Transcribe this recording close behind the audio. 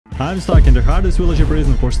I'm stuck in the hardest villager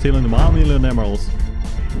prison for stealing 1 million emeralds.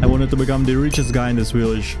 I wanted to become the richest guy in this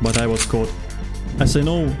village, but I was caught. As I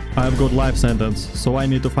know, I've got life sentence, so I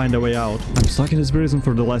need to find a way out. I'm stuck in this prison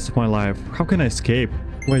for the rest of my life. How can I escape?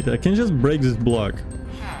 Wait, I can just break this block.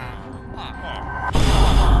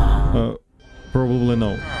 Probably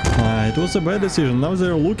no. It was a bad decision, now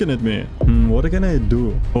they're looking at me. What can I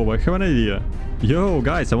do? Oh, I have an idea. Yo,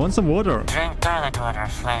 guys, I want some water. Drink toilet water,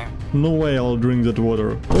 slave. No way I'll drink that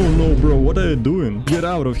water. Oh no, bro, what are you doing? Get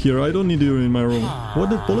out of here, I don't need you in my room. What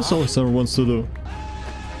did police officer wants to do?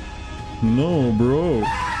 No, bro.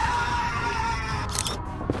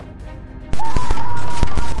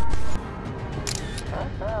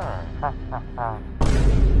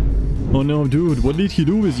 Oh no, dude, what did he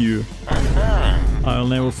do with you? I'll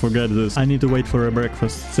never forget this. I need to wait for a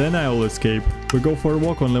breakfast, then I'll escape. We go for a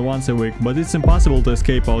walk only once a week, but it's impossible to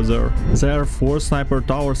escape out there. There are 4 sniper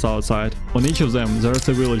towers outside. On each of them there's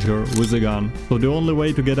a villager with a gun. So the only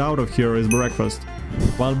way to get out of here is breakfast.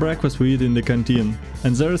 While breakfast we eat in the canteen.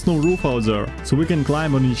 And there is no roof out there, so we can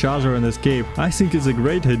climb on each other and escape. I think it's a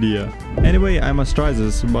great idea. Anyway, I must try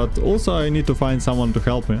this, but also I need to find someone to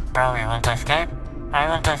help me. Bro, you want to escape? I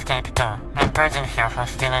want to escape too. I'm present here for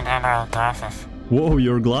stealing emerald glasses. Whoa,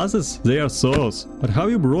 your glasses? They are sauce. But how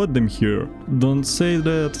you brought them here? Don't say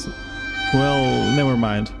that... Well, never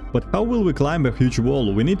mind. But how will we climb a huge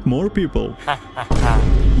wall? We need more people.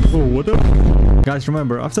 Oh, what up? Guys,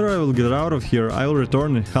 remember, after I will get out of here, I will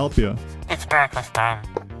return and help you. It's breakfast time.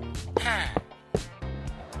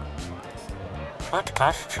 Food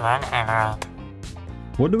costs 1 emerald.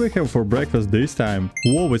 What do we have for breakfast this time?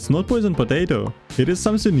 Whoa, it's not poison potato. It is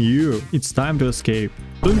something new. It's time to escape.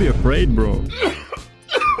 Don't be afraid, bro.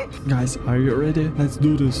 Guys, are you ready? Let's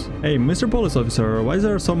do this. Hey, Mr. Police Officer, why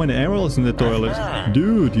there are so many emeralds in the toilet?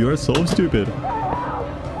 Dude, you are so stupid.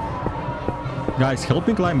 Guys, help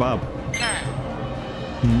me climb up.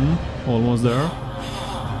 Almost there.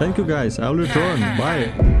 Thank you guys, I'll return.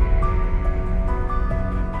 Bye.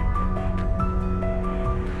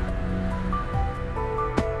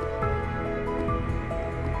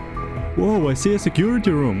 Whoa, I see a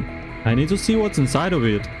security room. I need to see what's inside of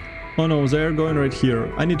it. Oh no, they're going right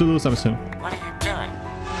here. I need to do something. What are you doing?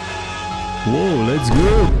 Whoa, let's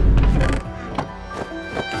go!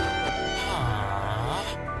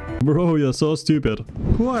 Bro, you're so stupid.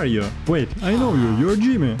 Who are you? Wait, I know you. You're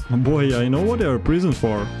Jimmy. Boy, I know what you're in prison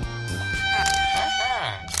for.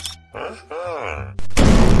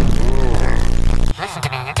 Listen to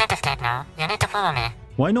me, you can't escape now. You need to follow me.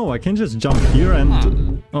 Why no? I can just jump here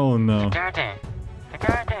and... Oh no. Security.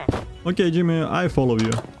 Security. Okay, Jimmy, I follow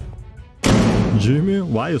you. Jimmy,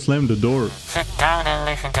 why you slammed the door? Sit down and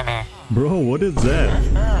listen to me. Bro, what is that?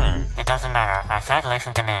 It doesn't matter. I said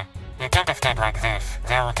listen to me. You can't escape like this.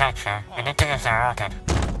 They will catch you. You need to use a rocket.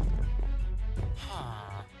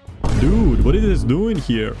 Dude, what is this doing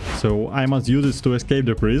here? So I must use this to escape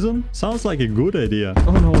the prison? Sounds like a good idea.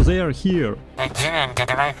 Oh no, they are here. Let Jimmy get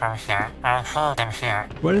away from here. I'll follow them here.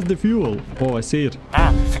 Where is the fuel? Oh, I see it.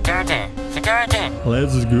 Ah, security! Security!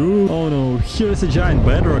 Let's go. Oh no, here is a giant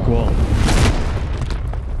bedrock wall.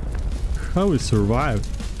 How we survived?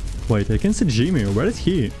 Wait, I can see Jimmy. Where is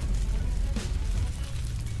he?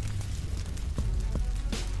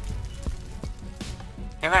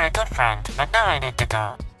 You were a good friend, but now I need to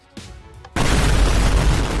go.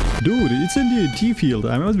 Dude, it's in the TNT field.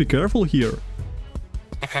 I must be careful here.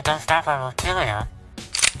 If you don't stop, I will kill you.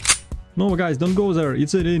 No, guys, don't go there.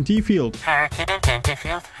 It's a TNT field. Accident TNT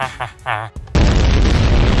field? Ha ha ha.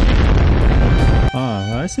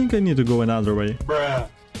 I think I need to go another way. Bruh.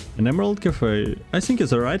 An Emerald Cafe. I think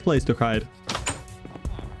it's the right place to hide.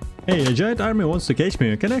 Hey, a giant army wants to catch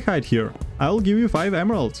me. Can I hide here? I'll give you 5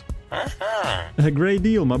 emeralds. A great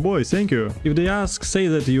deal, my boy, thank you. If they ask, say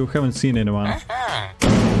that you haven't seen anyone.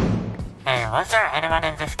 Hey, was there anyone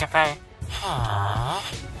in this cafe?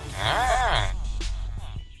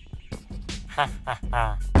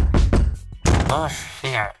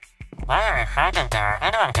 Bullshit. Why are you hiding there?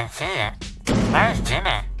 Anyone can see you. Where's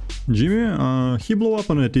Jimmy? Jimmy? He blew up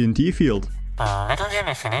on a TNT field. Oh, little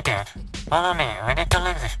Jimmy's an idiot. Follow me, we need to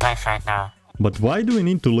leave this place right now. But why do we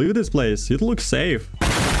need to leave this place? It looks safe.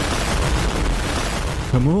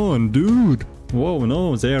 Come on, dude. Whoa,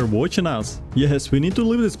 no, they are watching us. Yes, we need to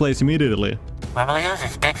leave this place immediately. We will use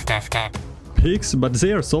these pigs to escape. Pigs? But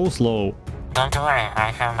they are so slow. Don't worry,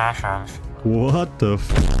 I have mushrooms. What the f...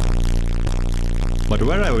 But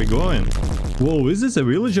where are we going? Whoa, is this a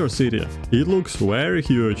villager city? It looks very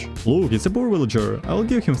huge. Look, it's a poor villager. I'll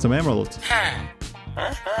give him some emeralds.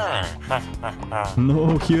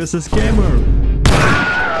 No, he is a scammer.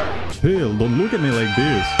 Chill, don't look at me like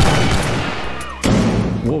this.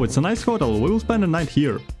 Whoa, it's a nice hotel. We will spend the night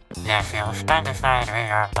here. Yes, you'll spend the night with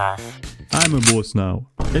your boss. I'm a boss now.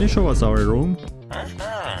 Can you show us our room?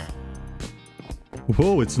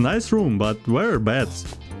 Whoa, it's a nice room, but where are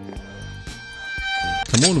beds?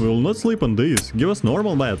 Come on, we will not sleep on this. Give us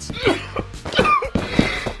normal beds.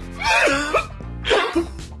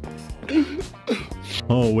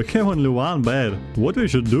 Oh, we have only one bed. What we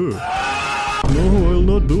should do? No, I will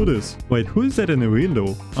not do this. Wait, who is that in the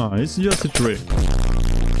window? Ah, it's just a tree.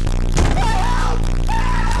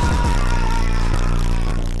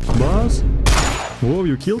 Boss? Whoa,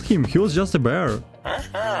 you killed him. He was just a bear.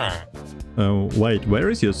 Oh, wait, where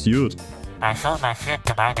is your suit? I sold my suit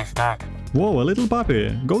to buy this dog. Whoa, a little puppy.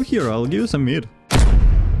 Go here, I'll give you some meat.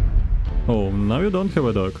 Oh, now you don't have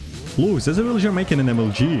a dog. Look, there's a villager making an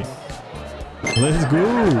MLG. Let's go!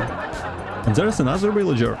 And there's another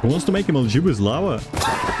villager who wants to make MLG with lava.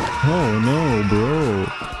 Oh no, bro.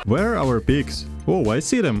 Where are our pigs? Oh, I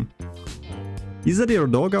see them. Is that your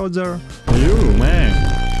dog out there? You, man.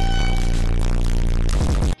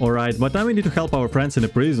 Alright, but now we need to help our friends in the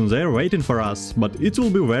prison. They are waiting for us, but it will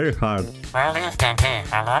be very hard. We'll use TNT,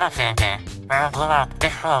 a lot of TNT. We'll blow up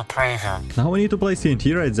this whole prison. Now we need to place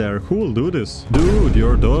TNT right there. Who will do this? Dude,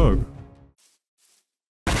 your dog.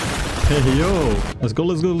 Hey, yo. Let's go,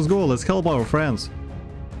 let's go, let's go. Let's help our friends.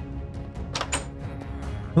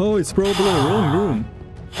 Oh, it's probably the wrong room.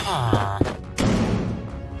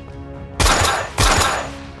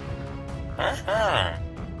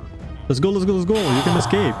 Let's go, let's go, let's go. You can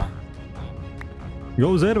escape.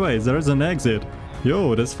 Go that way. There's an exit.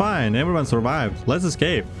 Yo, that's fine. Everyone survived. Let's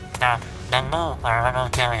escape. Stop. Then move or I will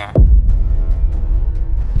kill you.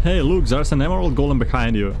 Hey, look, there's an emerald golem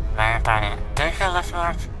behind you. Very funny. Do you have last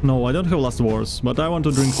words? No, I don't have last words, but I want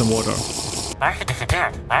to drink some water. Where he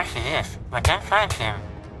disappeared? Where he is? We can't find him.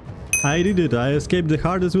 I did it. I escaped the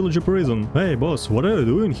hardest villager prison. Hey, boss, what are you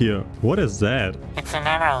doing here? What is that? It's an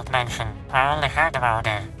emerald mansion. I only heard about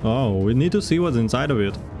it. Oh, we need to see what's inside of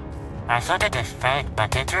it. I thought it is fake,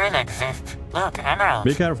 but it really exists. Look, emeralds.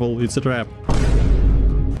 Be careful, it's a trap.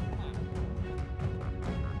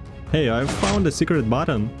 Hey, I found a secret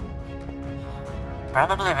button.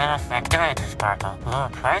 Probably will activate this portal.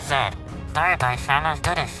 Look, where is that? Sorry guys, I must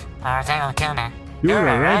do this, or they will kill me. You're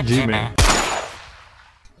right, Jimmy.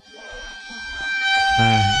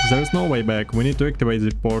 There's no way back. We need to activate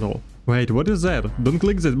this portal. Wait, what is that? Don't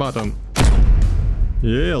click this button.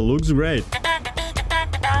 Yeah, looks great.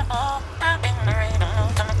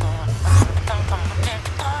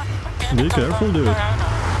 Be careful, dude.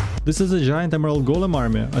 This is a giant emerald golem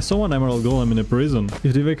army. I saw an emerald golem in a prison.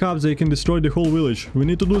 If they wake up, they can destroy the whole village. We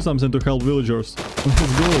need to do something to help villagers.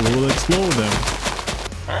 Let's go, we will explode them.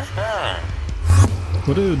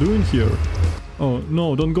 What are you doing here? Oh,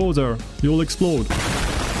 no, don't go there. You will explode.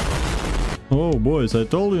 Oh, boys, I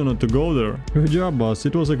told you not to go there. Good job, boss.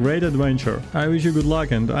 It was a great adventure. I wish you good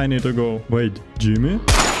luck and I need to go. Wait, Jimmy?